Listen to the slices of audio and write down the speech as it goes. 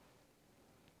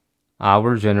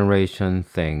Our generation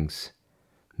thinks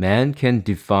man can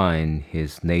define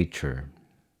his nature.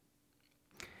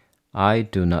 I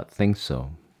do not think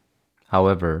so.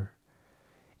 However,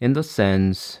 in the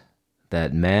sense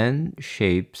that man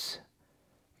shapes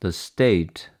the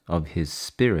state of his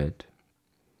spirit,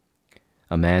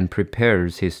 a man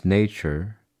prepares his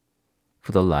nature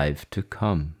for the life to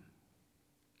come.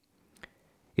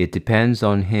 It depends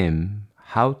on him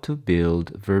how to build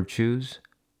virtues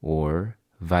or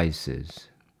vices.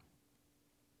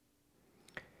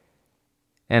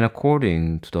 And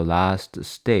according to the last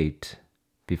state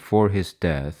before his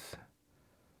death,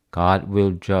 God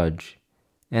will judge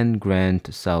and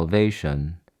grant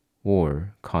salvation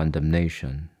or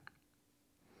condemnation.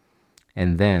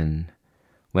 And then,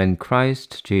 when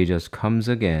Christ Jesus comes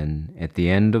again at the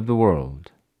end of the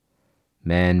world,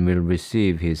 man will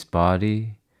receive his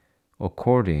body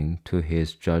according to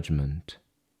his judgment.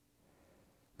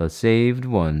 The saved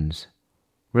ones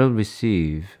will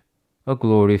receive a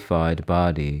glorified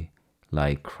body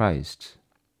like Christ's.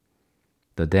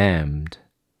 The damned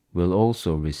will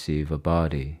also receive a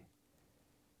body,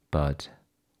 but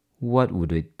what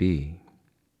would it be?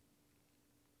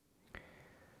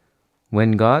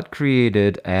 When God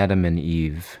created Adam and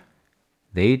Eve,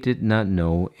 they did not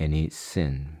know any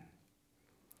sin.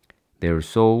 Their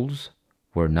souls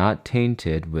were not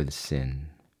tainted with sin.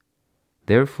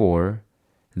 Therefore,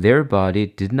 their body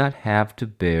did not have to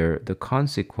bear the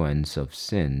consequence of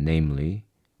sin, namely,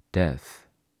 death.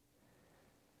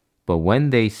 But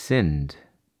when they sinned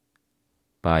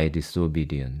by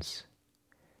disobedience,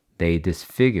 they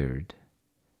disfigured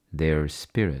their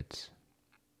spirits.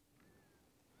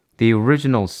 The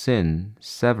original sin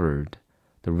severed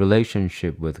the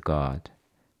relationship with God,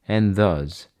 and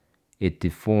thus it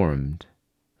deformed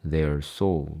their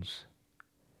souls.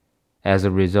 As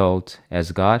a result,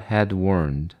 as God had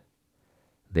warned,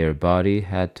 their body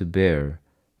had to bear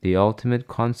the ultimate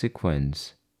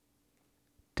consequence,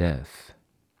 death.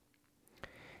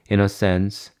 In a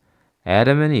sense,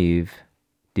 Adam and Eve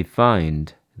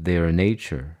defined their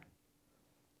nature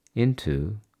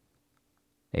into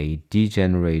a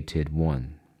degenerated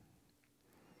one.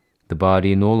 The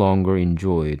body no longer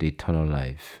enjoyed eternal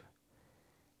life.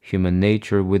 Human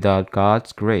nature without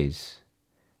God's grace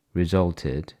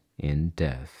resulted in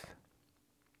death.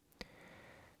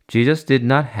 Jesus did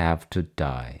not have to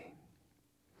die.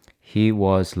 He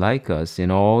was like us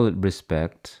in all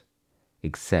respects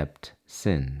except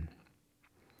sin.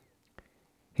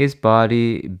 His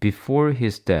body before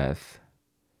his death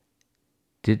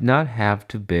did not have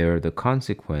to bear the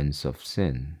consequence of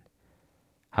sin.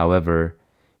 However,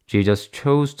 Jesus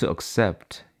chose to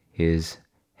accept his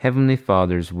Heavenly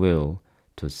Father's will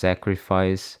to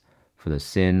sacrifice for the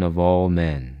sin of all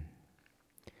men.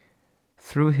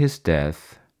 Through his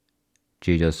death,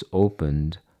 Jesus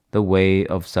opened the way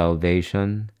of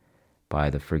salvation by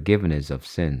the forgiveness of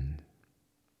sin.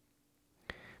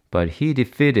 But he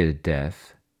defeated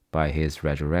death by his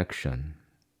resurrection.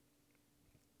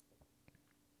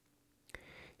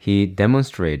 He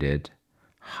demonstrated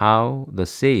how the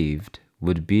saved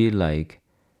would be like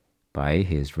by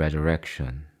his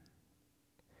resurrection.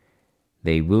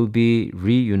 They will be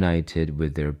reunited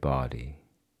with their body,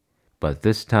 but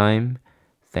this time,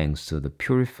 thanks to the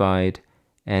purified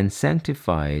and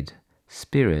sanctified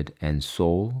spirit and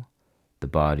soul, the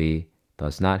body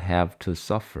does not have to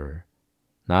suffer,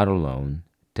 not alone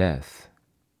death.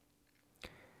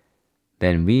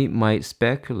 Then we might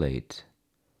speculate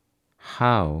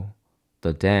how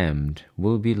the damned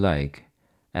will be like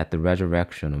at the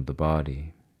resurrection of the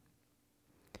body.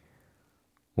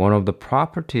 One of the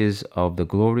properties of the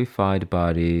glorified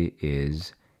body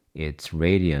is its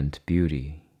radiant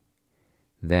beauty.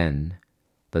 Then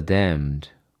the damned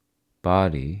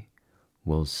body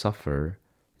will suffer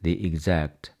the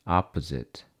exact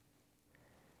opposite.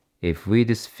 If we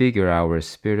disfigure our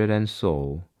spirit and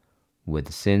soul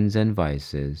with sins and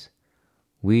vices,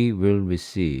 we will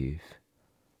receive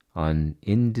an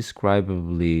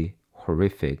indescribably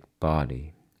horrific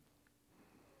body.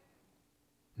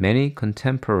 Many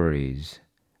contemporaries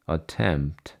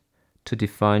attempt to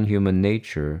define human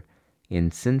nature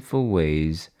in sinful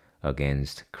ways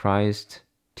against Christ's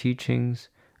teachings,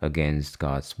 against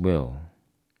God's will.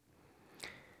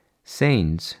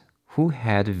 Saints who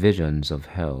had visions of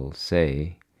hell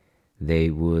say they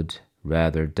would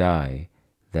rather die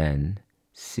than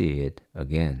see it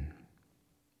again.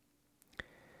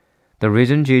 The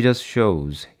reason Jesus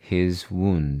shows his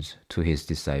wounds to his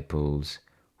disciples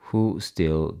who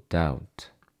still doubt.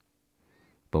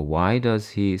 But why does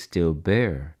he still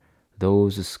bear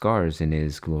those scars in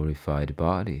his glorified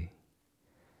body?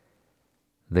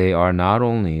 They are not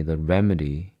only the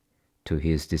remedy to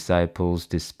his disciples'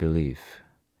 disbelief,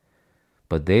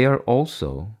 but they are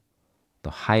also the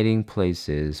hiding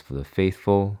places for the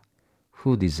faithful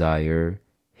who desire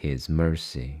his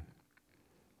mercy.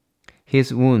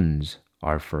 His wounds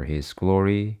are for his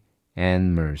glory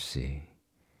and mercy.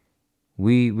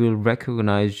 We will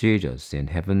recognize Jesus in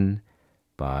heaven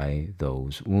by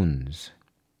those wounds.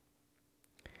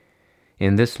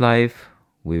 In this life,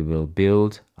 we will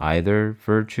build either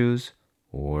virtues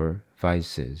or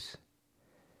vices.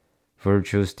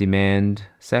 Virtues demand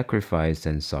sacrifice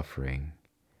and suffering.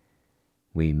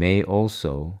 We may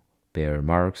also bear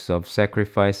marks of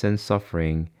sacrifice and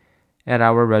suffering at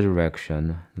our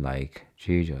resurrection like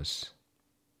Jesus.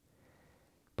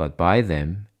 But by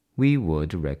them, we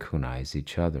would recognize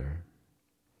each other.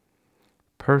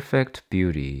 Perfect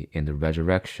beauty in the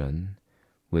resurrection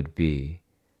would be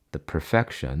the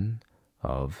perfection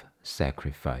of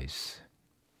sacrifice.